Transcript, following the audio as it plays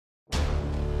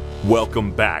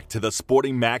Welcome back to the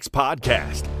Sporting Max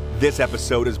podcast. This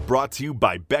episode is brought to you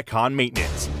by Becon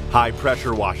Maintenance, high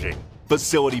pressure washing,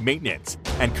 facility maintenance,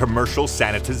 and commercial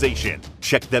sanitization.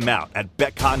 Check them out at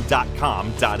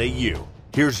becon.com.au.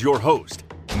 Here's your host,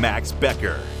 Max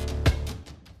Becker.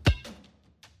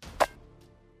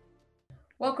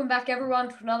 Welcome back, everyone,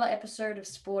 to another episode of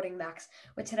Sporting Max,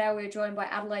 where today we are joined by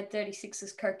Adelaide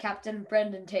 36ers co-captain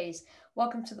Brendan Tees.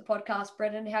 Welcome to the podcast,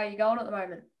 Brendan. How are you going at the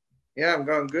moment? Yeah, I'm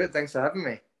going good. Thanks for having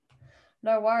me.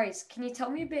 No worries. Can you tell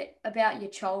me a bit about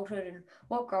your childhood and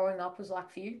what growing up was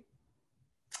like for you?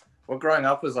 What growing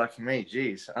up was like for me?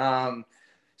 Geez.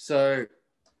 So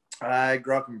I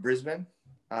grew up in Brisbane.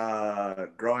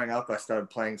 Growing up, I started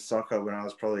playing soccer when I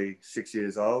was probably 6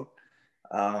 years old.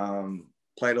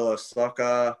 Played a lot of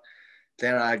soccer.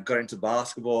 Then I got into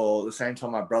basketball at the same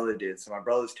time my brother did. So my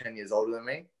brother's 10 years older than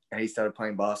me, and he started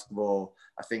playing basketball,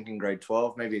 I think, in grade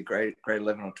 12, maybe grade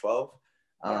 11 or 12.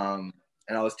 And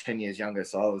I was 10 years younger,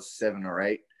 so I was 7 or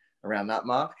 8, around that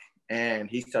mark. And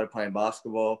he started playing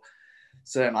basketball.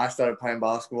 So then I started playing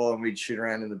basketball, and we'd shoot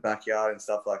around in the backyard and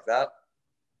stuff like that.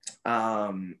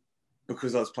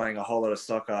 Because I was playing a whole lot of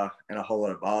soccer and a whole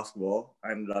lot of basketball,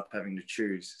 I ended up having to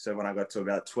choose. So when I got to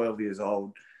about 12 years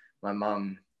old, my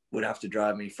mum would have to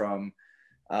drive me from,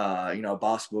 a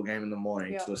basketball game in the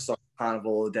morning to a soccer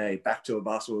carnival all day, back to a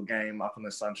basketball game up on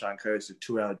the Sunshine Coast, a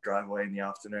 2-hour drive away in the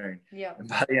afternoon. Yeah. And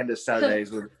by the end of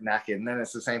Saturdays, we're knackered. And then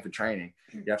it's the same for training.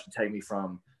 You have to take me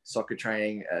from soccer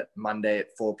training at Monday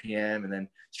at 4 p.m. and then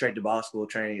straight to basketball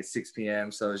training at 6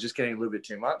 p.m. So it was just getting a little bit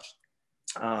too much.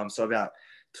 So about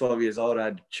 12 years old, I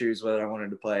had to choose whether I wanted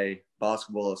to play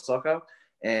basketball or soccer.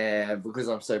 And because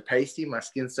I'm so pasty, my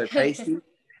skin's so pasty,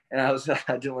 and I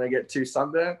didn't want to get too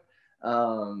sunburned,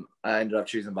 I ended up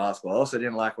choosing basketball. I also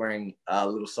didn't like wearing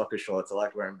little soccer shorts. I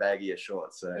liked wearing baggier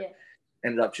shorts. So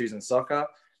ended up choosing soccer.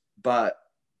 But,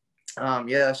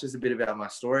 that's just a bit about my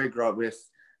story. Grew up with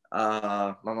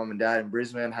my mum and dad in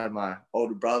Brisbane, had my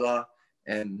older brother,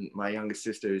 and my younger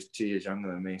sister is 2 years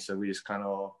younger than me. So we just kind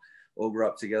of all grew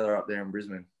up together up there in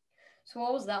Brisbane. So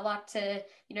what was that like to,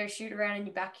 shoot around in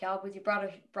your backyard with your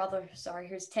brother,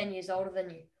 who's 10 years older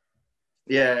than you?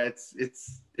 Yeah,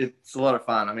 it's a lot of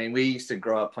fun. I mean, we used to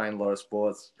grow up playing a lot of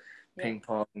sports, ping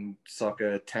pong,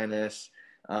 soccer, tennis.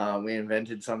 We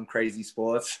invented some crazy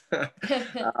sports.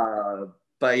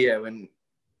 But yeah, when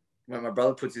my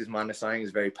brother puts his mind to something,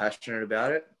 he's very passionate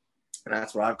about it. And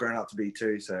that's what I've grown up to be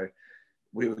too. So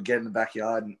we would get in the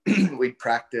backyard and we'd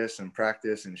practice and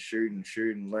shoot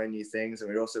and learn new things. And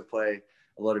we'd also play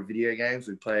a lot of video games.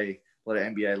 We'd play a lot of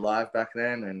NBA Live back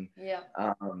then. And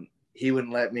he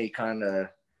wouldn't let me kind of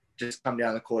just come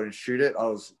down the court and shoot it. I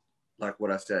was like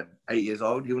what I said, 8 years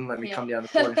old. He wouldn't let me come down the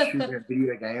court and shoot in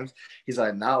video games. He's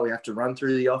like, no, we have to run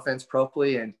through the offense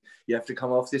properly, and you have to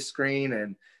come off this screen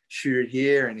and shoot it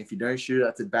here, and if you don't shoot it,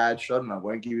 that's a bad shot, and I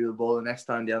won't give you the ball the next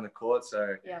time down the court.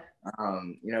 So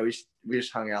we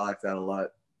just hung out like that a lot.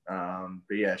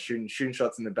 But yeah, shooting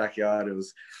shots in the backyard,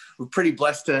 we're pretty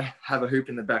blessed to have a hoop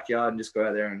in the backyard and just go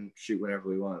out there and shoot whenever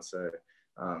we want. So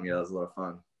that was a lot of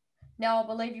fun. Now, I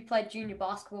believe you played junior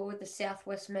basketball with the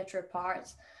Southwest Metro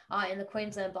Pirates in the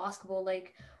Queensland Basketball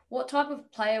League. What type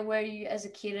of player were you as a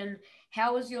kid, and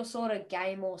how was your sort of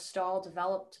game or style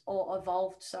developed or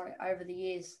evolved, over the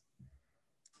years?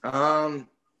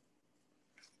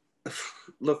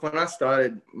 Look, when I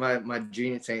started my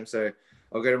junior team, so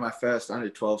I'll go to my first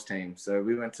under 12s team. So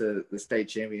we went to the state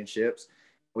championships.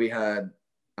 We had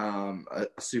a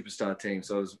superstar team.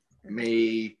 So it was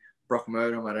me, Brock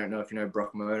Modem. I don't know if you know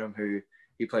Brock Modem, who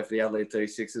he played for the Adelaide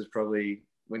 36ers probably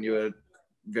when you were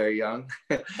very young.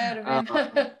 Heard of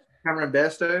him. Cameron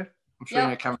Bairstow. I'm sure you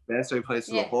know Cameron Bairstow. He plays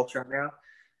for the Hawks right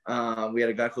now. We had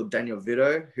a guy called Daniel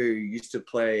Vito who used to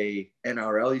play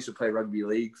NRL, used to play rugby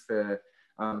league for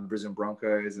Brisbane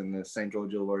Broncos and the St.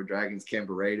 George Illawarra Dragons,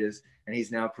 Canberra Raiders, and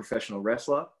he's now a professional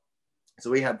wrestler. So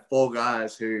we had 4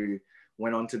 guys who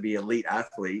went on to be elite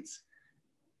athletes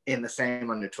in the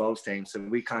same under 12s team. So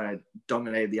we kind of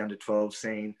dominated the under 12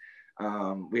 scene.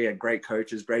 We had great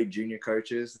coaches, great junior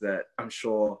coaches that I'm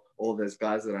sure all those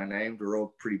guys that I named were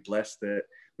all pretty blessed that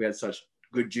we had such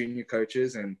good junior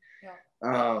coaches. And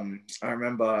I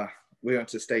remember we went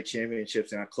to state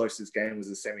championships and our closest game was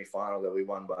the semi-final that we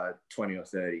won by 20 or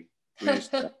 30. We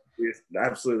just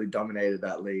absolutely dominated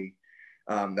that league,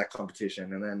 that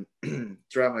competition. And then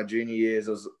throughout my junior years,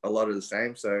 it was a lot of the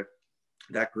same. So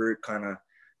that group kind of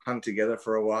hung together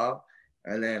for a while.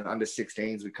 And then under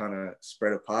 16s, we kind of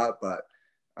spread apart, but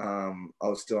I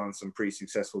was still on some pretty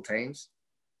successful teams.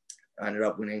 I ended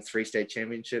up winning 3 state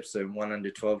championships, so 1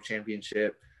 under 12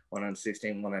 championship, 1 under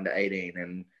 16, 1 under 18.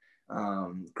 And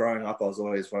growing up, I was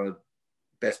always one of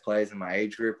the best players in my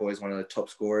age group, always one of the top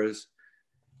scorers.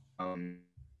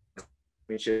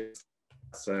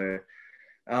 So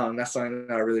that's something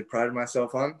that I really prided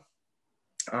myself on.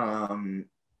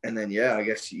 And then, yeah, I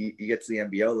guess you get to the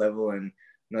NBL level and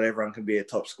not everyone can be a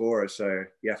top scorer. So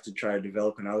you have to try to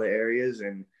develop in other areas.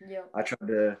 And I tried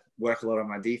to work a lot on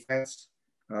my defense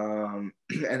and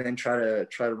then try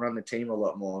to run the team a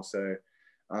lot more. So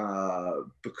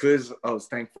because I was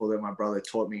thankful that my brother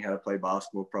taught me how to play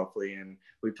basketball properly and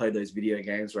we played those video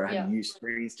games where I had to use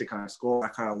screens to kind of score, I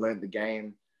kind of learned the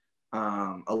game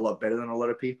a lot better than a lot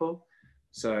of people.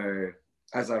 So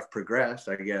as I've progressed,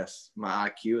 I guess my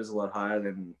IQ is a lot higher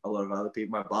than a lot of other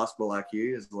people. My basketball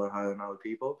IQ is a lot higher than other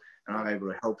people. And I'm able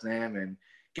to help them and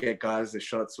get guys the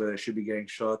shots where they should be getting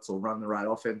shots or run the right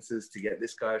offenses to get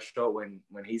this guy a shot when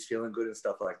he's feeling good and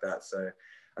stuff like that. So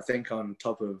I think on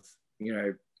top of,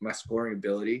 my scoring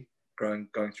ability, going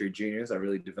through juniors, I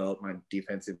really developed my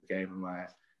defensive game and my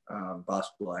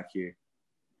basketball IQ.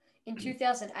 In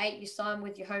 2008, you signed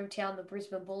with your hometown, the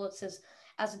Brisbane Bullets,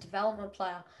 as a development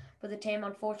player, but the team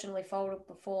unfortunately folded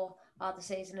before the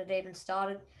season had even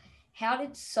started. How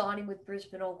did signing with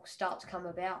Brisbane all start to come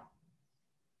about?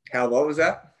 What was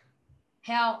that?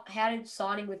 How did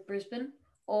signing with Brisbane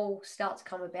all start to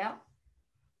come about?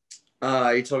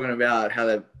 Are you talking about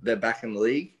how they're back in the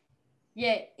league?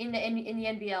 Yeah, in the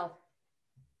NBL.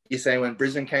 You're saying when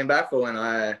Brisbane came back or when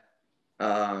I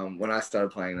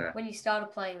started playing there? When you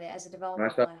started playing there as a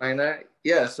development player. When I started playing there?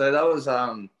 there? Yeah, so that was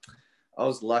I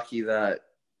was lucky that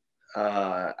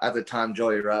at the time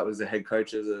Joey Wright was the head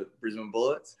coach of the Brisbane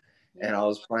Bullets, and I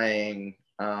was playing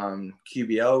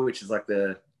QBL, which is like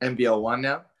the NBL 1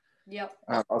 now. Yep.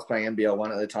 I was playing NBL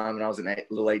 1 at the time, and I was a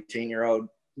little 18-year-old,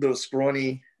 little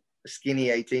scrawny, skinny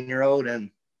 18-year-old, and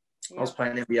I was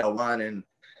playing NBL 1, and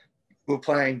we were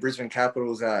playing Brisbane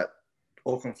Capitals at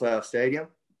Auckland Flower Stadium,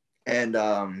 and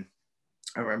I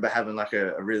remember having like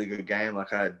a really good game.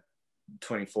 Like I had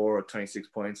 24 or 26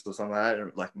 points or something like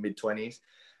that, like mid-20s.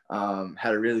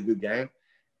 Had a really good game.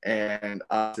 And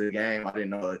after the game, I didn't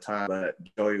know at the time, but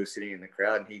Joey was sitting in the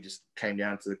crowd and he just came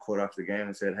down to the court after the game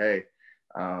and said, "Hey,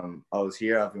 I was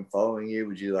here. I've been following you.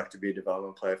 Would you like to be a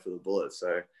development player for the Bullets?"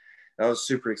 So that was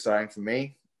super exciting for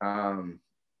me.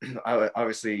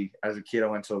 Obviously, as a kid, I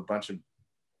went to a bunch of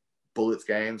Bullets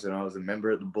games and I was a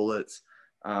member at the Bullets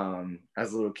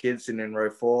as a little kid sitting in row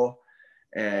 4.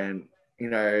 And,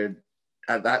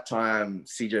 at that time,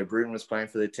 CJ Bruton was playing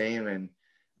for the team and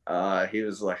he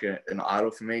was like an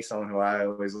idol for me, someone who I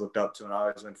always looked up to, and I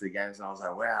always went to the games and I was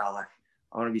like, wow, like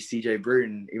I want to be CJ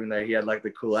Bruton, even though he had like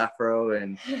the cool afro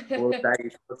and all the baggy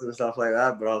shorts and stuff like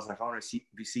that. But I was like, I want to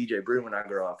be CJ Bruton when I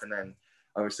grow up. And then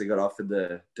obviously got offered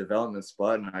the development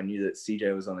spot, and I knew that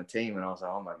CJ was on the team, and I was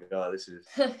like, oh my God, this is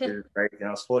great. And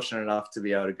I was fortunate enough to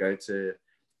be able to go to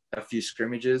a few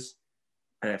scrimmages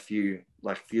and a few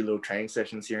little training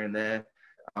sessions here and there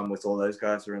with all those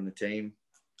guys who were on the team.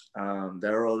 They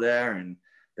were all there, and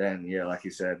then like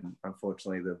you said,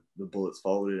 unfortunately the Bullets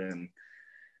folded, and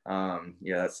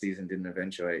that season didn't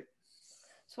eventuate.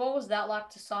 So what was that like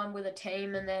to sign with a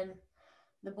team and then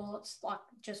the Bullets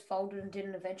just folded and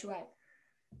didn't eventuate?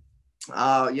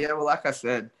 Well, like I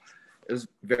said, it was a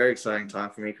very exciting time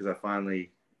for me because I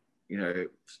finally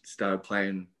started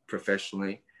playing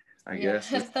professionally, I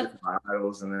guess, with my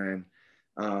idols, and then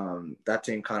that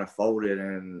team kind of folded,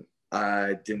 and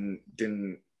I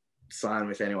didn't sign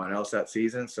with anyone else that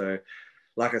season. So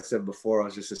like I said before, I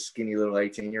was just a skinny little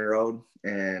 18-year-old,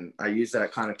 and I used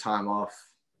that kind of time off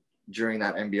during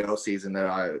that NBL season that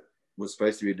I was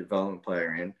supposed to be a development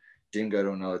player in. Didn't go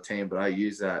to another team, but I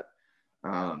used that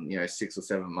 6 or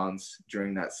 7 months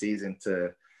during that season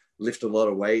to lift a lot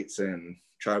of weights and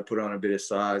try to put on a bit of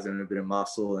size and a bit of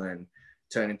muscle and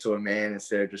turn into a man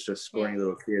instead of just a scrawny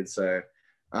little kid. So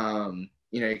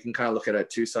you can kind of look at it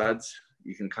 2 sides.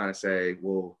 You can kind of say,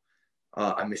 well,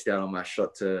 I missed out on my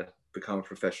shot to become a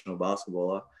professional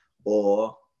basketballer,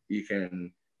 or you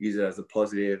can use it as a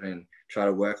positive and try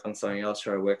to work on something else,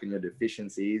 try to work on your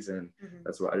deficiencies. And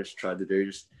that's what I just tried to do.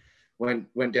 Just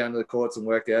went down to the courts and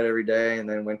worked out every day, and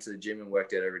then went to the gym and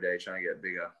worked out every day trying to get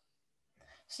bigger.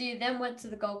 So you then went to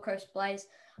the Gold Coast Blaze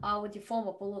with your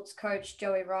former Bullets coach,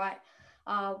 Joey Wright,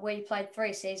 where you played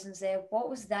 3 seasons there. What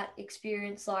was that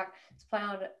experience like to play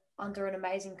under an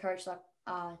amazing coach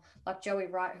like Joey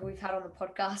Wright, who we've had on the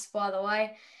podcast, by the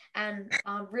way, and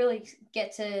really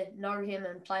get to know him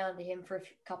and play under him for a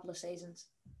couple of seasons?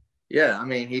 Yeah, I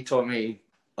mean, he taught me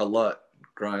a lot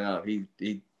growing up. He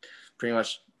pretty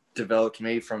much developed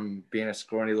me from being a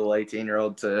scrawny little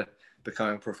 18-year-old to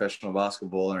becoming a professional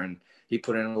basketballer, and he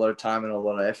put in a lot of time and a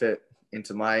lot of effort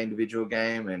into my individual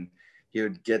game, and he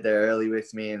would get there early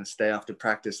with me and stay after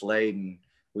practice late, and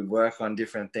we'd work on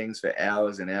different things for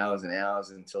hours and hours and hours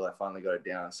until I finally got it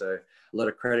down. So a lot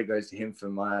of credit goes to him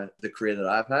for the career that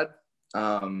I've had.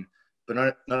 But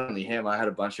not only him, I had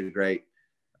a bunch of great,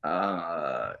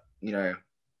 older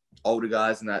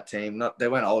guys in that team. They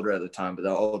weren't older at the time, but they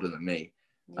were older than me.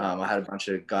 I had a bunch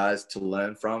of guys to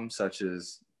learn from, such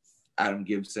as Adam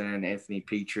Gibson, Anthony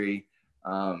Petrie,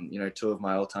 two of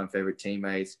my all-time favorite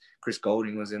teammates. Chris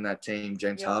Goulding was in that team.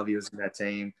 James Harvey was in that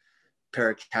team.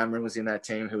 Perrick Cameron was in that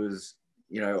team, who was,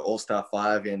 all-star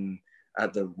 5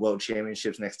 at the World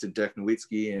Championships next to Dirk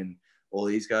Nowitzki and all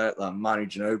these guys, Manu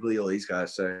Ginobili, all these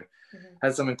guys. So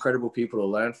had some incredible people to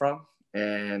learn from,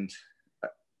 and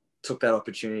took that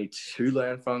opportunity to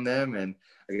learn from them. And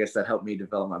I guess that helped me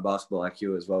develop my basketball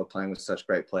IQ as well, playing with such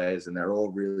great players, and they're all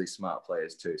really smart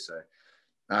players too. So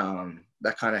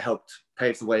that kind of helped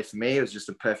pave the way for me. It was just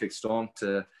a perfect storm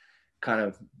to kind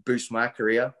of boost my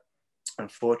career.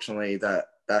 Unfortunately, that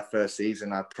first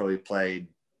season, I probably played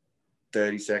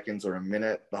 30 seconds or a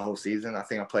minute the whole season. I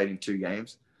think I played in 2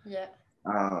 games. Yeah.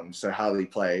 So hardly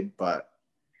played, but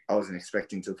I wasn't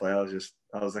expecting to play. I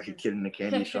was like a kid in a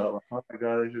candy shop. Like, oh my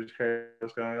God, this is crazy.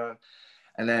 What's going on?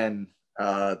 And then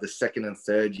the second and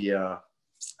third year,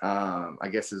 I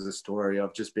guess is a story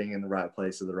of just being in the right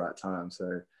place at the right time.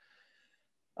 So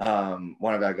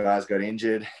one of our guys got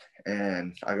injured,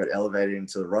 and I got elevated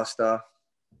into the roster,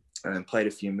 and then played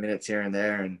a few minutes here and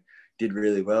there, and did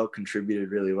really well,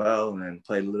 contributed really well, and then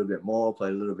played a little bit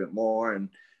more, and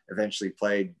eventually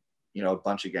played, a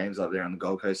bunch of games up there on the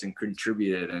Gold Coast and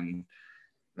contributed. And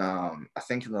I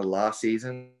think in the last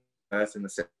season, Perth in the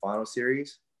semi-final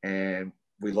series, and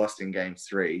we lost in game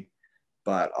 3,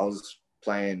 but I was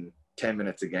playing 10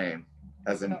 minutes a game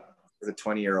as a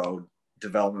 20-year-old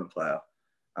development player.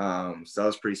 So that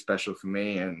was pretty special for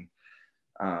me. And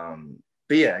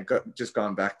but yeah, just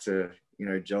going back to,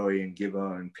 Joey and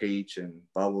Gibbo and Peach and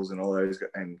Bubbles and all those,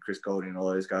 and Chris Golding and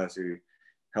all those guys who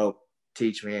helped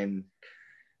teach me and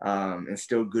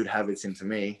instill good habits into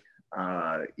me.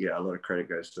 A lot of credit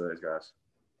goes to those guys.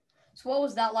 So what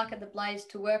was that like at the Blaze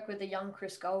to work with the young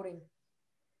Chris Golding?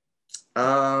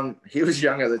 He was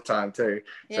young at the time too.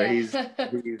 So he's I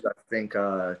think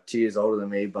 2 years older than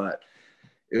me, but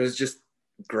it was just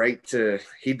great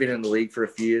he'd been in the league for a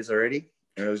few years already.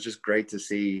 And it was just great to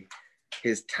see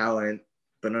his talent,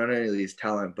 but not only his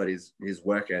talent, but his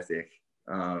work ethic.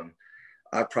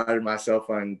 I prided myself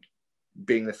on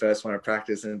being the first one to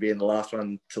practice and being the last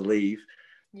one to leave,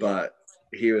 but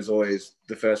he was always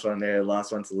the first one there,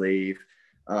 last one to leave.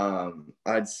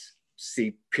 I'd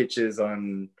see pictures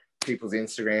on people's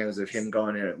Instagrams of him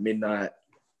going in at midnight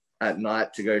at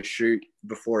night to go shoot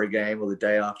before a game or the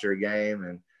day after a game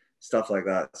and stuff like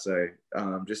that. So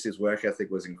just his work ethic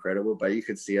was incredible, but you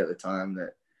could see at the time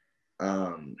that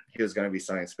he was going to be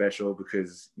something special,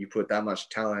 because you put that much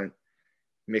talent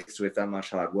mixed with that much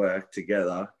hard work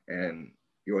together, and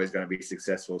you're always going to be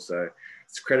successful. So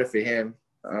it's credit for him.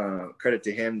 Credit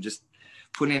to him just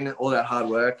putting in all that hard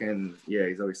work, and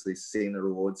he's obviously seen the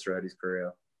rewards throughout his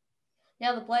career.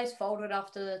 Now the Blaze folded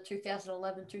after the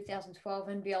 2011-2012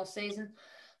 NBL season.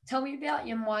 Tell me about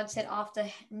your mindset after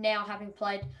now having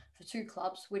played for 2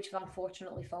 clubs, which have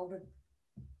unfortunately folded.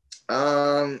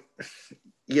 Well,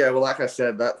 like I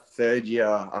said, that third year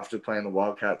after playing the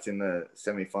Wildcats in the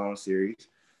semi-final series,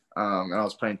 and I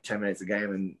was playing 10 minutes a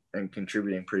game and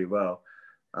contributing pretty well.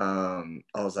 I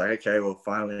was like, okay, well,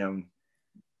 finally I'm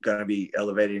going to be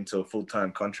elevated into a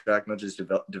full-time contract, not just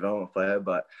development player,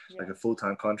 but like a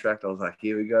full-time contract. I was like,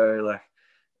 here we go. Like,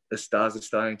 the stars are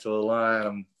starting to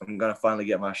align. I'm going to finally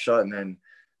get my shot. And then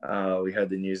we heard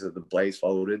the news that the Blaze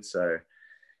folded. So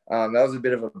that was a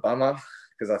bit of a bummer,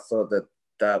 because I thought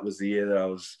that was the year that I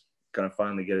was going to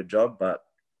finally get a job, but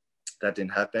that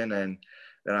didn't happen. And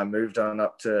then I moved on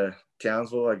up to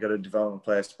Townsville. I got a development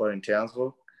player spot in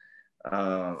Townsville.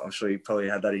 I'm sure you probably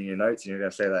had that in your notes and you're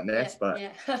going to say that next, but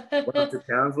went up to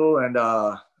Townsville, and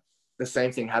the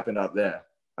same thing happened up there.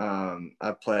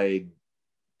 I played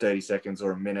 30 seconds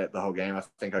or a minute the whole game. I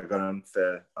think I got on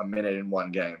for a minute in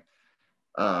one game.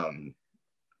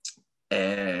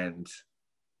 And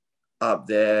up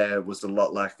there was a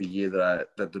lot like the year that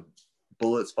the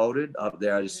Bullets folded. Up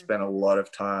there, I just spent a lot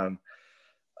of time,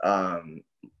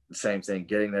 same thing,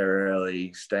 getting there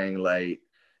early, staying late,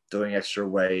 doing extra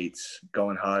weights,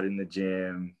 going hard in the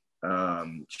gym,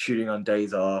 shooting on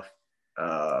days off,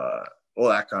 all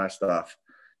that kind of stuff.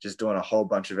 Just doing a whole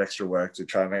bunch of extra work to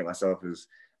try and make myself as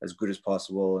good as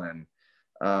possible. And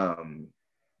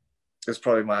it was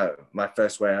probably my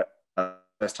first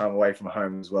time away from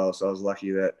home as well. So I was lucky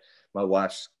that my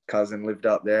wife's cousin lived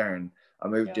up there, and I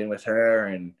moved in with her,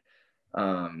 and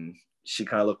she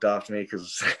kind of looked after me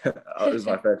because it was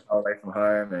my first holiday from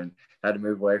home and had to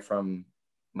move away from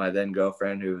my then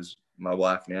girlfriend, who was my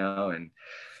wife now. And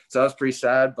so I was pretty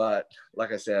sad, but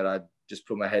like I said, I just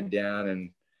put my head down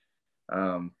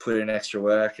and put in extra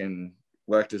work and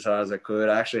worked as hard as I could.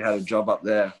 I actually had a job up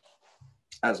there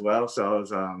as well. So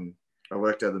I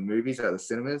worked at the movies, at the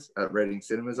cinemas, at Reading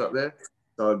Cinemas up there.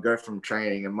 So I'd go from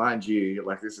training, and mind you,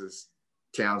 like, this is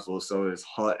Townsville, so it was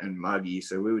hot and muggy.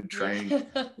 So we would train in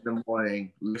the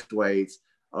morning, lift weights.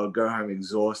 I would go home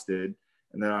exhausted,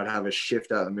 and then I'd have a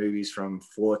shift at the movies from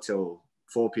 4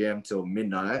 p.m. till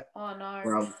midnight. Oh no!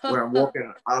 where I'm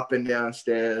walking up and down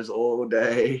stairs all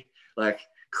day, like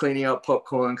cleaning up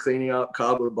popcorn, cleaning up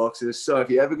cardboard boxes. So if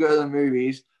you ever go to the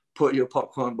movies, put your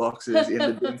popcorn boxes in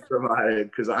the bins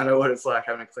provided, because I know what it's like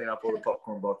having to clean up all the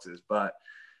popcorn boxes. But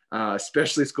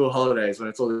especially school holidays when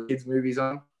it's all the kids' movies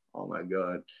on. Oh my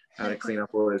God, I had to clean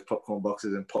up all those popcorn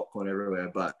boxes and popcorn everywhere.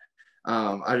 But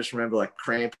I just remember like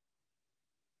cramping,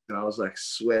 and I was like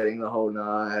sweating the whole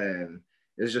night, and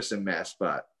it was just a mess.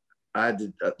 But I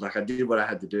did what I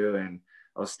had to do, and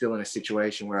I was still in a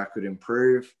situation where I could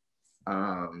improve.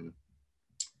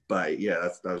 But yeah,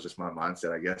 that was just my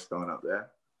mindset, I guess, going up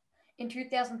there. In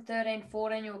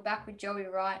 2013-14, you were back with Joey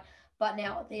Wright, but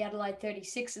now at the Adelaide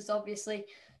 36ers, obviously.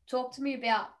 Talk to me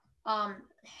about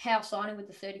how signing with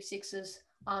the 36ers,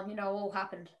 all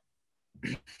happened.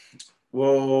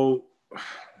 Well,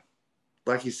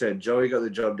 like you said, Joey got the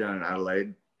job done in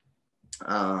Adelaide.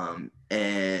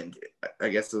 And I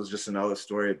guess it was just another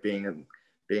story of being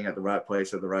at the right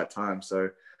place at the right time. So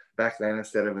back then,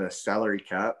 instead of a salary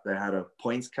cap, they had a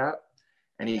points cap,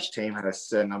 and each team had a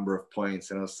certain number of points.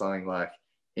 And it was something like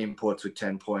imports with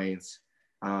 10 points.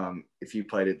 If you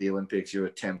played at the Olympics, you were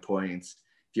 10 points.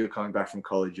 If you were coming back from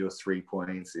college, you were 3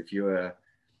 points. If you were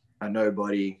a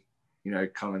nobody,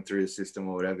 coming through the system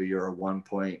or whatever, you're a 1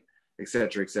 point, et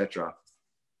cetera, et cetera.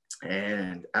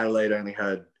 And Adelaide only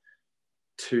had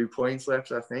 2 points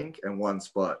left, I think, and 1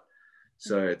 spot.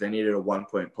 So they needed a 1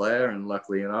 point player, and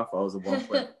luckily enough, I was a 1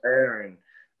 point player.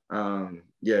 And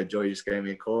Joey just gave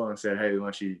me a call and said, "Hey, we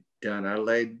want you down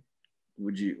Adelaide.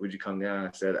 Would you come down?"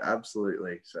 I said,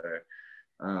 "Absolutely." So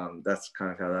that's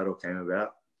kind of how that all came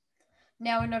about.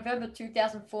 Now, in November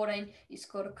 2014, you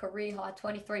scored a career-high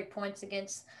 23 points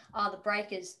against the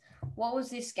Breakers. What was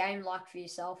this game like for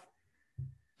yourself?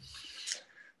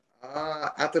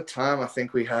 At the time, I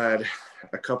think we had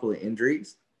a couple of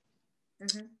injuries.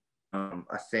 Mm-hmm.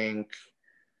 I think,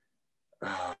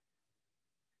 I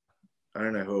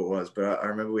don't know who it was, but I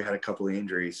remember we had a couple of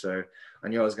injuries. So I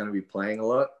knew I was going to be playing a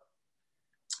lot.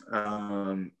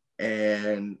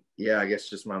 And yeah, I guess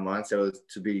just my mindset was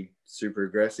to be super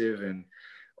aggressive, and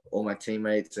all my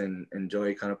teammates and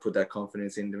Joey kind of put that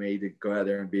confidence into me to go out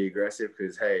there and be aggressive,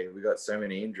 because, hey, we got so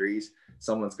many injuries.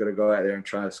 Someone's got to go out there and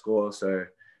try to score. So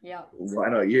yeah, why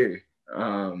not you?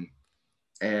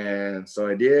 And so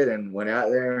I did, and went out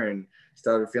there and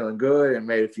started feeling good and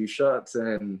made a few shots,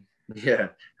 and yeah,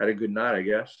 had a good night, I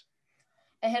guess.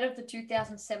 Ahead of the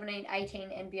 2017-18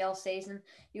 NBL season,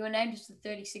 you were named as the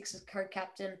 36ers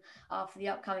co-captain for the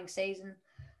upcoming season.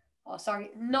 Oh,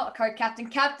 sorry, not co-captain,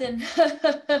 captain.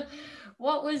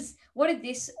 What did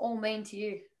this all mean to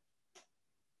you?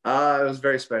 It was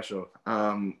very special.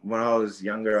 When I was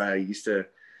younger, I used to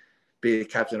be the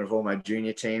captain of all my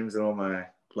junior teams and all my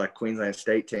Queensland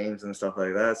state teams and stuff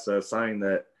like that. So it's something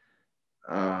that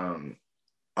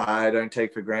I don't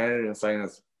take for granted, and something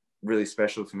that's really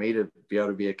special for me to be able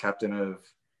to be a captain of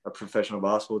a professional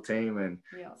basketball team and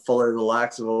follow the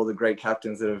likes of all the great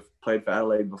captains that have played for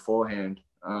Adelaide beforehand.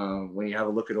 When you have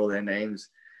a look at all their names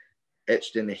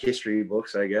etched in the history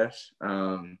books, I guess,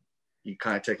 you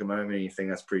kind of take a moment and you think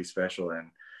that's pretty special. And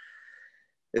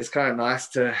it's kind of nice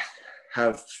to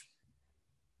have,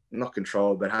 not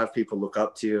control, but have people look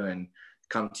up to you and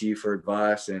come to you for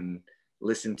advice and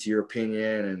listen to your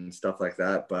opinion and stuff like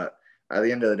that. But at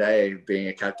the end of the day, being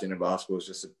a captain in basketball is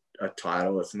just a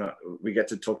title. It's not, we get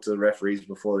to talk to the referees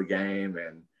before the game,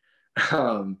 and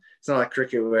it's not like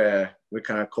cricket where we're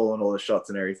kind of calling all the shots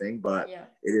and everything, but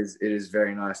it is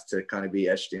very nice to kind of be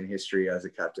etched in history as a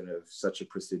captain of such a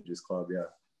prestigious club. Yeah.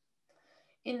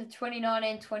 In the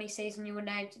 2019-20 season, you were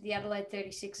named the Adelaide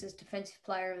 36ers Defensive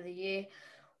Player of the Year.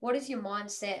 What is your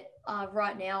mindset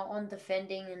right now on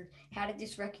defending, and how did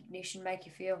this recognition make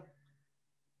you feel?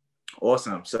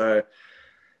 Awesome. So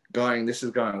this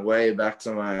is going way back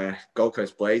to my Gold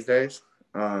Coast Blaze days.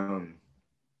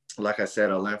 Like I said,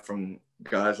 I learned from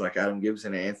guys like Adam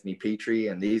Gibson and Anthony Petrie,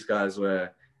 and these guys were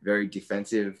very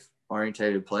defensive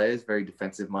orientated players, very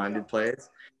defensive minded players.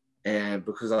 And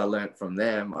because I learned from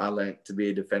them, I learned to be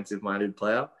a defensive minded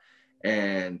player.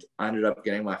 And I ended up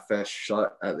getting my first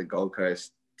shot at the Gold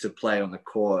Coast to play on the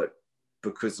court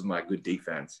because of my good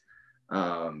defense.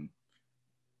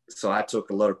 So I took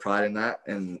a lot of pride in that.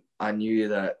 And I knew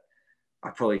that I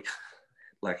probably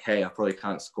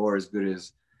can't score as good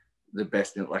as the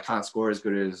best. I can't score as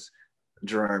good as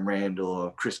Jerome Randall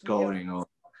or Chris Golding or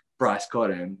Bryce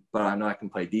Cotton, but I know I can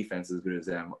play defense as good as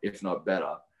them, if not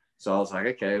better. So I was like,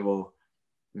 okay, well,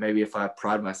 maybe if I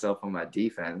pride myself on my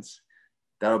defense,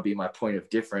 that'll be my point of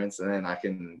difference. And then I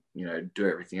can, do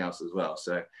everything else as well.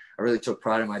 So I really took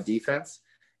pride in my defense,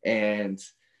 and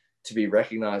to be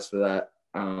recognized for that,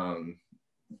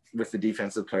 with the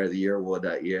Defensive Player of the Year award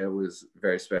that year was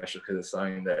very special, because it's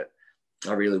something that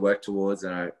I really work towards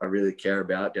and I really care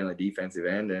about down the defensive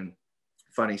end. And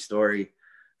funny story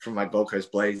from my Gold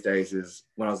Coast Blaze days is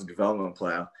when I was a development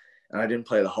player and I didn't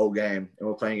play the whole game, and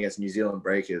we're playing against New Zealand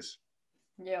Breakers.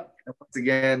 Yeah. And once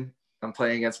again, I'm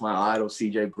playing against my idol,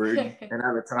 CJ Bruton. And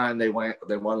at the time they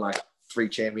won like 3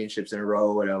 championships in a row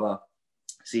or whatever.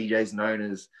 CJ's known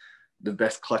as the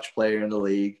best clutch player in the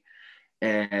league.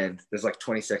 And there's like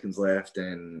 20 seconds left,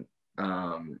 and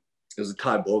it was a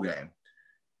tie ball game.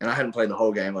 And I hadn't played the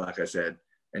whole game, like I said.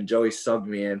 And Joey subbed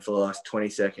me in for the last 20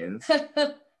 seconds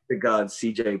to guard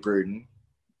CJ Bruton,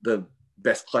 the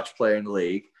best clutch player in the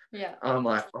league. Yeah. I'm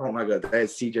like, oh my God,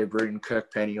 there's CJ Bruton,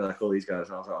 Kirk Penny, like all these guys.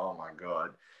 And I was like, oh my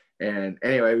God. And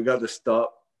anyway, we got the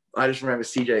stop. I just remember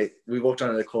CJ, we walked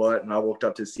onto the court and I walked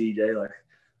up to CJ like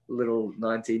little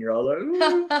 19-year-old. Like,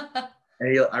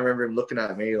 and I remember him looking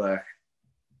at me like,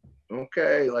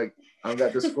 okay, like I've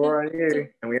got the score on you.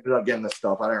 And we ended up getting the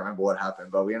stop. I don't remember what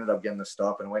happened, but we ended up getting the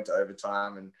stop and went to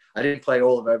overtime. And I didn't play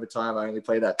all of overtime. I only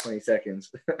played that 20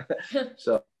 seconds.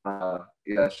 So,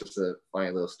 it's just a funny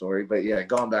little story. But yeah,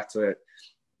 going back to it,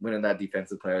 winning that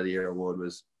Defensive Player of the Year award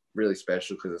was really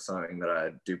special because it's something that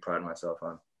I do pride myself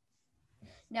on.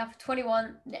 Now for 20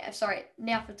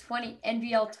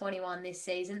 NBL 21 this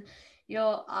season,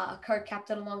 you're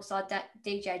co-captain alongside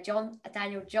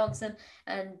Daniel Johnson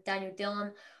and Daniel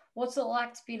Dillon. What's it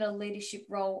like to be in a leadership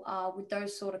role with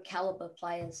those sort of caliber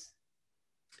players?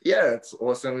 Yeah, it's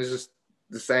awesome. It's just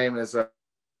the same as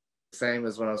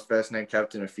when I was first named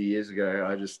captain a few years ago.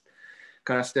 I just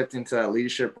kind of stepped into that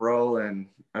leadership role, and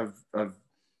I've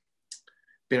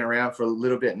been around for a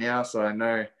little bit now, so I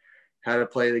know how to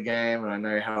play the game, and I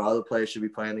know how other players should be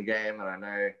playing the game, and I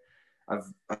know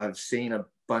I've seen a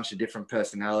bunch of different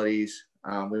personalities.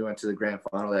 We went to the grand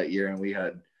final that year, and we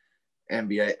had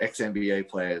ex-NBA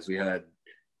players. We had,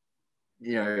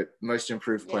 most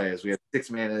improved players. We had 6th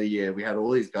man of the year. We had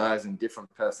all these guys in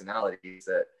different personalities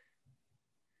that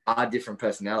are different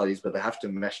personalities, but they have to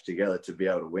mesh together to be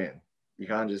able to win. You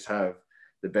can't just have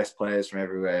the best players from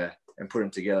everywhere and put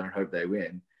them together and hope they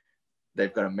win.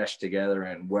 They've got to mesh together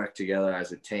and work together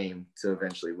as a team to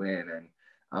eventually win. And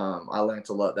I learned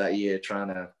a lot that year trying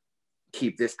to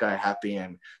keep this guy happy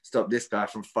and stop this guy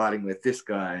from fighting with this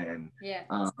guy, and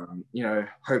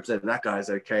hope that guy's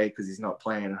okay because he's not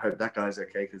playing, and hope that guy's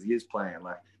okay because he is playing.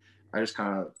 Like, I just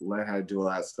kind of learned how to do all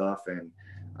that stuff, and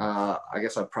I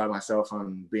guess I pride myself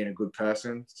on being a good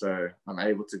person, so I'm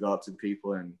able to go up to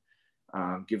people and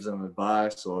give them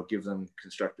advice or give them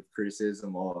constructive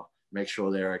criticism or make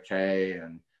sure they're okay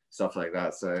and stuff like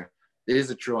that. So it is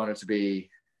a true honor to be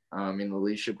in the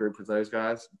leadership group with those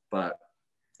guys, but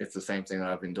it's the same thing that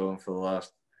I've been doing for the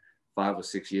last 5 or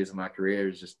 6 years of my career,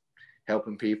 is just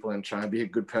helping people and trying to be a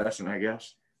good person, I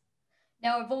guess.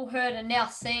 Now, we've all heard and now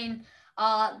seen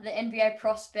the NBA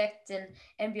prospect and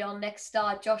NBL next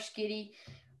star, Josh Giddey.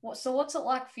 So what's it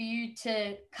like for you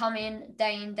to come in,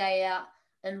 day out,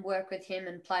 and work with him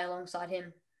and play alongside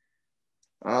him?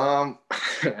 I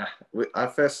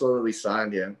first saw that we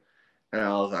signed him, and I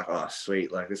was like, oh,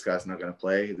 sweet. Like, this guy's not going to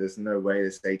play. There's no way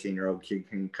this 18-year-old kid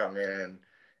can come in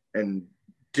and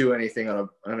do anything on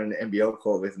an NBL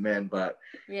court with men. But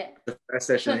the first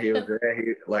session he was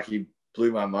there, he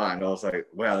blew my mind. I was like,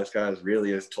 wow, this guy's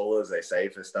really as tall as they say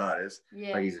for starters.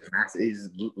 Yeah. Like, he's massive. He's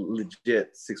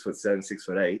legit 6'7",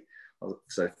 6'8".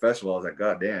 So first of all, I was like,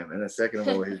 God damn. And then second of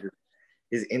all,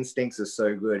 his instincts are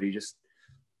so good. He just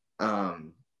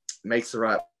makes the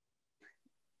right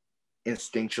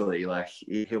instinctually. Like,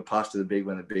 he'll pass to the big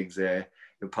when the big's there.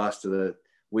 He'll pass to the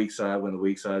weak side when the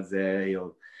weak side's there.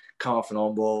 He'll come off an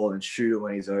on ball and shoot it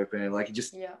when he's open. Like, he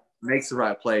just makes the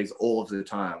right plays all of the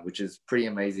time, which is pretty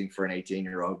amazing for an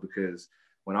 18-year-old, because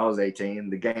when I was 18,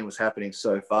 the game was happening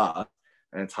so fast,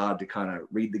 and it's hard to kind of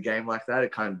read the game like that.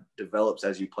 It kind of develops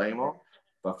as you play more.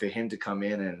 But for him to come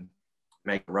in and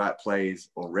make the right plays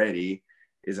already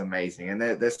is amazing. And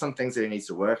there's some things that he needs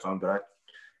to work on, but I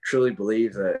truly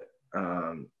believe that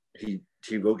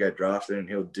he will get drafted and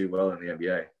he'll do well in the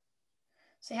NBA.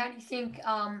 So how do you think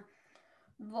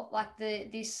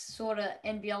this sort of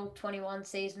NBL 21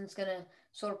 season is going to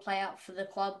sort of play out for the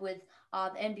club with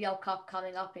the NBL Cup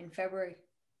coming up in February?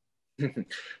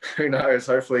 Who knows?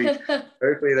 Hopefully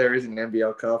there is an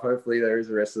NBL Cup. Hopefully there is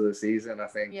the rest of the season. I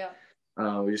think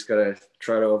we just got to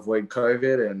try to avoid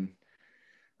COVID, and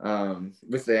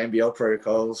with the NBL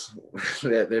protocols,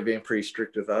 they're being pretty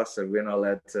strict with us. So we're not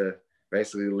allowed to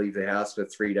basically leave the house for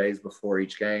 3 days before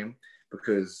each game,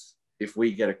 because if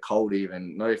we get a cold,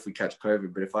 even not if we catch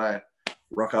COVID, but if I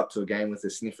rock up to a game with a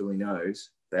sniffly nose,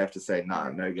 they have to say,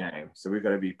 no game. So we've got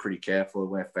to be pretty careful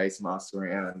and wear face masks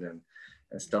around and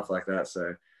stuff like that.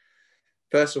 So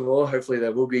first of all, hopefully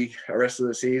there will be a rest of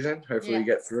the season. Hopefully we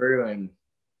get through and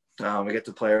we get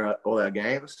to play all our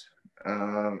games.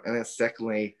 And then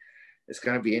secondly, it's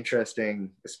going to be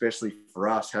interesting, especially for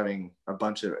us, having a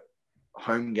bunch of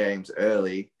home games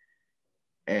early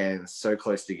and so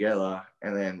close together.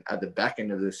 And then at the back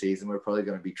end of the season, we're probably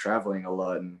going to be traveling a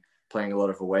lot and playing a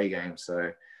lot of away games.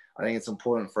 So I think it's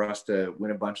important for us to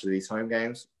win a bunch of these home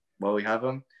games while we have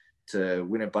them, to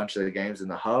win a bunch of the games in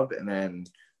the hub, and then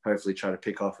hopefully try to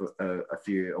pick off a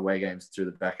few away games through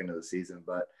the back end of the season.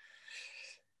 But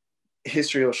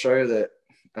history will show that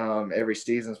every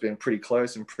season's been pretty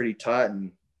close and pretty tight.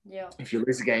 And if you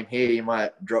lose a game here, you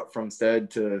might drop from 3rd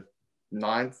to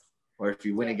 9th. Or if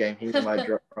you win a game here, you might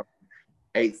drop from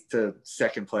 8th to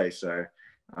 2nd place. So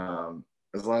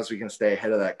as long as we can stay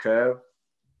ahead of that curve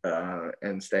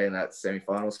and stay in that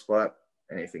semi-final spot,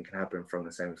 anything can happen from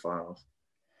the semi-finals.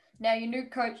 Now, your new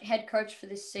head coach for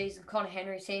this season, Connor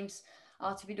Henry, seems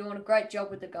to be doing a great job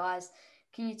with the guys.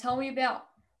 Can you tell me about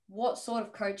what sort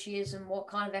of coach he is and what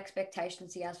kind of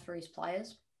expectations he has for his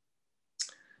players?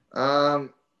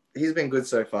 He's been good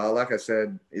so far. Like I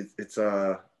said, it's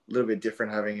a little bit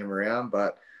different having him around,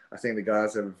 but I think the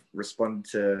guys have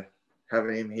responded to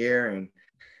having him here, and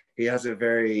he has a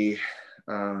very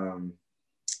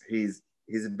he's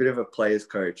a bit of a player's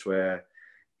coach where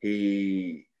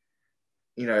he,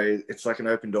 it's like an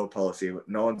open door policy.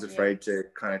 No one's afraid to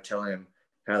kind of tell him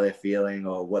how they're feeling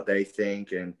or what they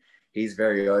think, and he's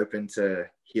very open to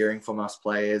hearing from us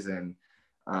players and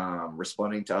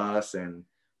responding to us and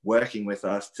working with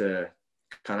us to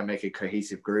kind of make a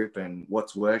cohesive group. And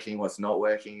what's working, what's not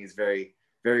working, he's very,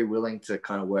 very willing to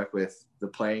kind of work with the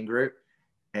playing group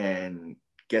and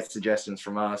get suggestions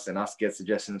from us, and us get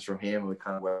suggestions from him. And we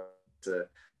kind of work to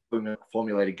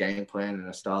formulate a game plan and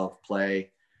a style of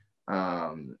play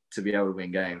to be able to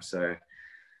win games. So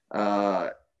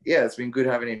it's been good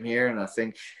having him here, and I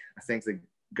think the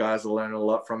guys will learn a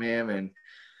lot from him. And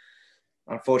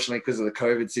unfortunately, because of the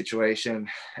COVID situation,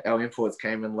 our imports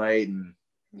came in late, and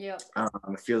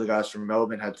a few of the guys from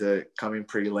Melbourne had to come in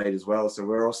pretty late as well. So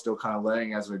we're all still kind of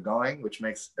learning as we're going, which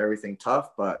makes everything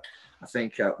tough. But I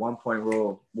think at one point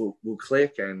we'll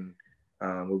click, and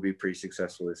we'll be pretty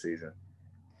successful this season.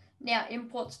 Now,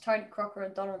 imports Tony Crocker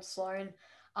and Donald Sloan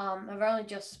have only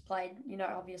just played,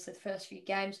 obviously the first few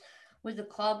games with the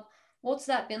club. What's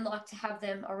that been like to have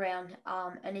them around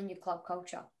and in your club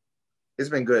culture? It's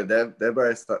been good. They're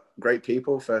both great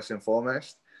people, first and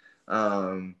foremost.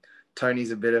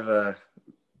 Tony's a bit of a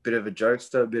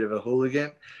jokester, a bit of a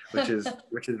hooligan, which is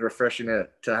refreshing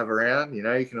to have around.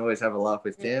 You can always have a laugh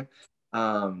with him.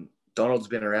 Donald's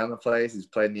been around the place. He's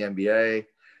played in the NBA,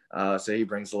 so he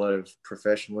brings a lot of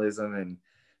professionalism and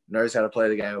knows how to play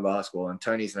the game of basketball. And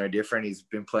Tony's no different. He's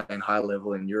been playing high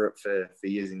level in Europe for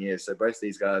years and years. So both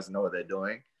these guys know what they're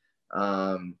doing.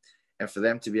 And for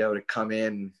them to be able to come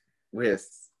in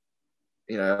with,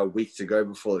 a week to go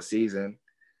before the season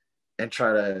and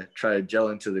try to gel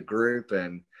into the group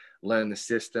and learn the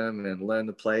system and learn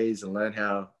the plays and learn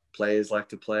how players like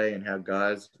to play and how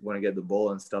guys want to get the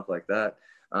ball and stuff like that.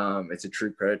 It's a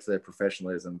true credit to their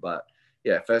professionalism. But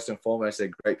first and foremost,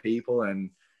 they're great people,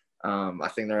 and I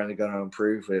think they're only going to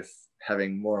improve with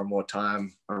having more and more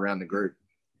time around the group.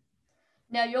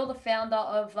 Now, you're the founder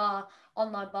of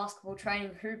online basketball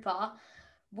training Hooper.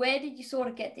 Where did you sort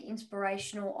of get the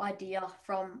inspirational idea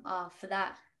from for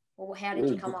that? Or how did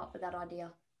you come up with that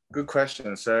idea? Good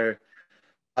question. So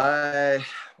I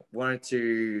wanted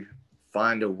to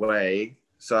find a way.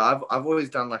 So I've always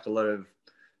done like a lot of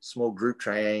small group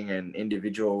training and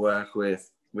individual work with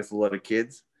a lot of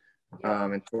kids.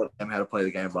 And taught them how to play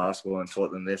the game of basketball and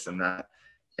taught them this and that.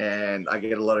 And I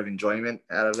get a lot of enjoyment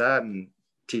out of that and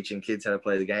teaching kids how to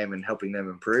play the game and helping them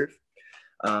improve.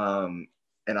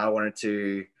 And I wanted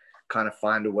to kind of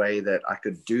find a way that I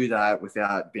could do that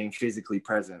without being physically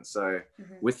present. So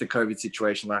with the COVID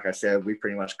situation, like I said, we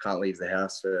pretty much can't leave the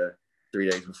house for 3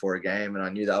 days before a game. And I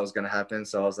knew that was going to happen.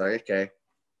 So I was like, okay,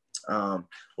 well,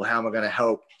 how am I going to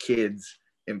help kids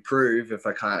improve if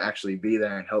I can't actually be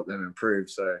there and help them improve.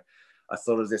 So I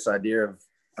thought of this idea of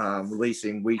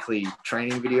releasing weekly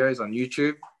training videos on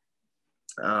YouTube.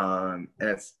 And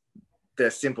they're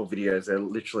simple videos. They're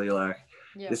literally like,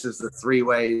 this is the 3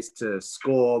 ways to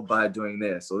score by doing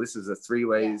this, or this is the 3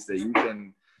 ways that you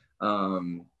can,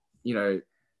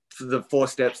 the 4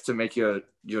 steps to make your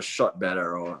shot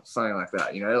better, or something like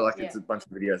that. It's a bunch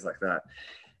of videos like that.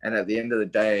 And at the end of the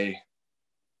day,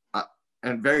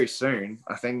 and very soon,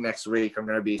 I think next week, I'm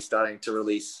going to be starting to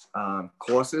release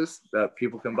courses that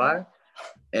people can buy.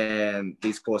 And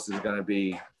these courses are going to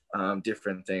be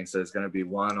different things. So there's going to be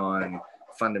one on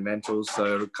fundamentals.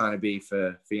 So it'll kind of be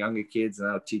for younger kids, and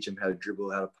I'll teach them how to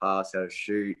dribble, how to pass, how to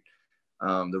shoot,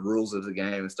 the rules of the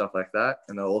game and stuff like that.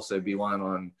 And there'll also be one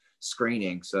on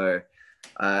screening. So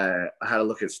I had a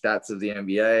look at stats of the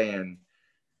NBA, and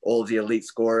all of the elite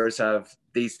scorers have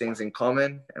these things in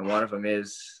common. And one of them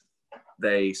is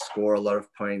they score a lot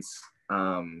of points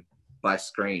by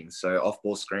screens. So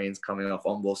off-ball screens, coming off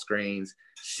on-ball screens,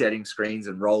 setting screens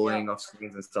and rolling off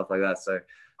screens and stuff like that. So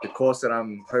the course that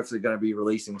I'm hopefully going to be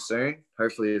releasing soon,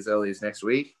 hopefully as early as next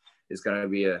week, is going to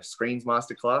be a screens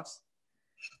masterclass.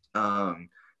 But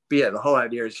yeah, the whole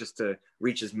idea is just to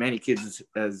reach as many kids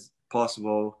as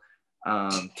possible,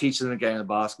 teach them the game of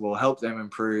basketball, help them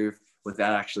improve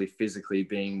without actually physically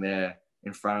being there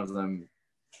in front of them,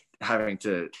 having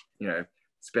to,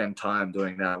 spend time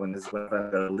doing that when I've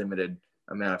got a limited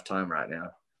amount of time right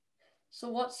now. So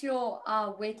what's your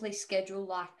weekly schedule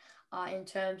like in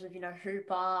terms of,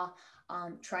 hoop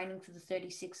training for the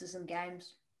 36ers and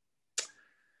games?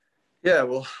 Yeah,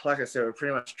 well, like I said, we're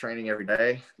pretty much training every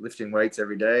day, lifting weights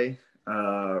every day.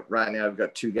 Right now I've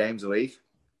got 2 games a week.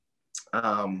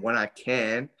 When I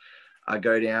can, I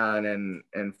go down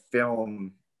and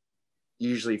film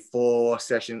usually 4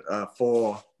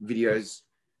 videos.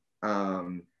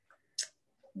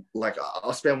 Like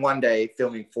I'll spend one day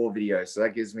filming 4 videos. So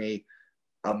that gives me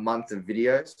a month of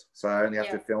videos. So I only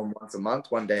have to film once a month,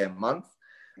 one day a month.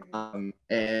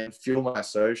 And Fuel My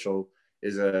Social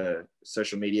is a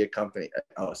social media company,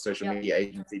 media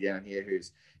agency down here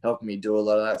who's helping me do a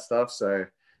lot of that stuff. So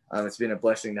it's been a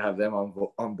blessing to have them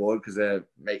on board, because they're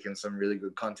making some really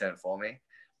good content for me.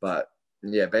 But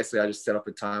yeah, basically I just set up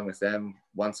a time with them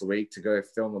once a week to go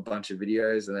film a bunch of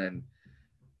videos, and then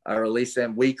I release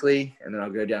them weekly, and then I'll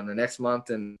go down the next month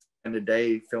and spend a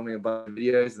day filming a bunch of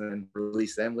videos and then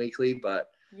release them weekly.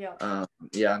 But I'm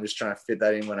just trying to fit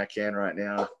that in when I can right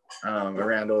now,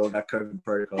 around all of our COVID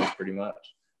protocols pretty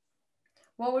much.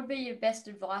 What would be your best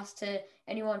advice to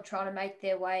anyone trying to make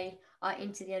their way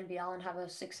into the NBL and have a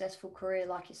successful career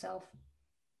like yourself?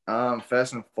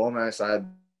 First and foremost, I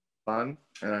had fun,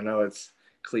 and I know it's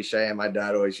cliche, and my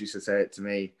dad always used to say it to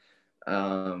me,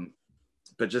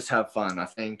 but just have fun. I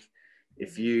think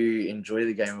if you enjoy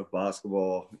the game of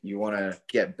basketball, you want to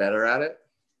get better at it.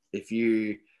 If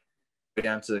you go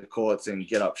down to the courts and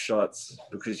get up shots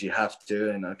because you have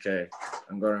to, and okay,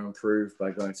 I'm going to improve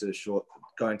by going to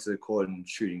the court and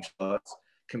shooting shots,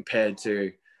 compared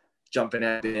to jumping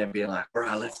out there and being like, all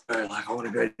right, let's go. Like, I want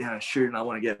to go down and shoot, and I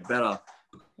want to get better.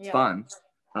 It's fun.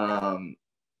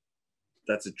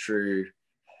 That's a true,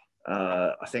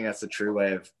 I think that's a true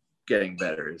way of getting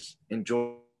better, is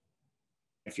enjoy.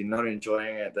 If you're not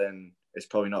enjoying it, then it's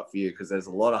probably not for you, because there's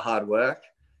a lot of hard work.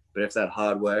 But if that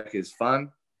hard work is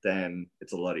fun, then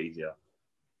it's a lot easier.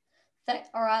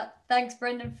 All right. Thanks,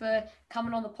 Brendan, for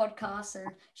coming on the podcast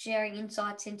and sharing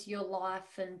insights into your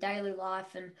life and daily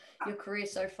life and your career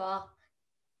so far.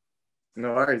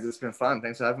 No worries. It's been fun.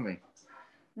 Thanks for having me.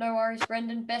 No worries,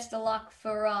 Brendan. Best of luck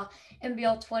for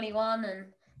NBL 21 and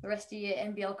the rest of your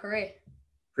NBL career.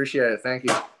 Appreciate it. Thank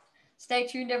you. Stay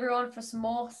tuned, everyone, for some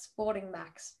more Sporting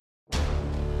Max.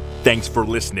 Thanks for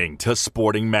listening to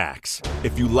Sporting Max.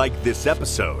 If you like this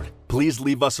episode, please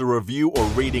leave us a review or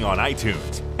rating on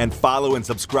iTunes, and follow and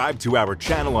subscribe to our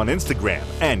channel on Instagram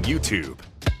and YouTube.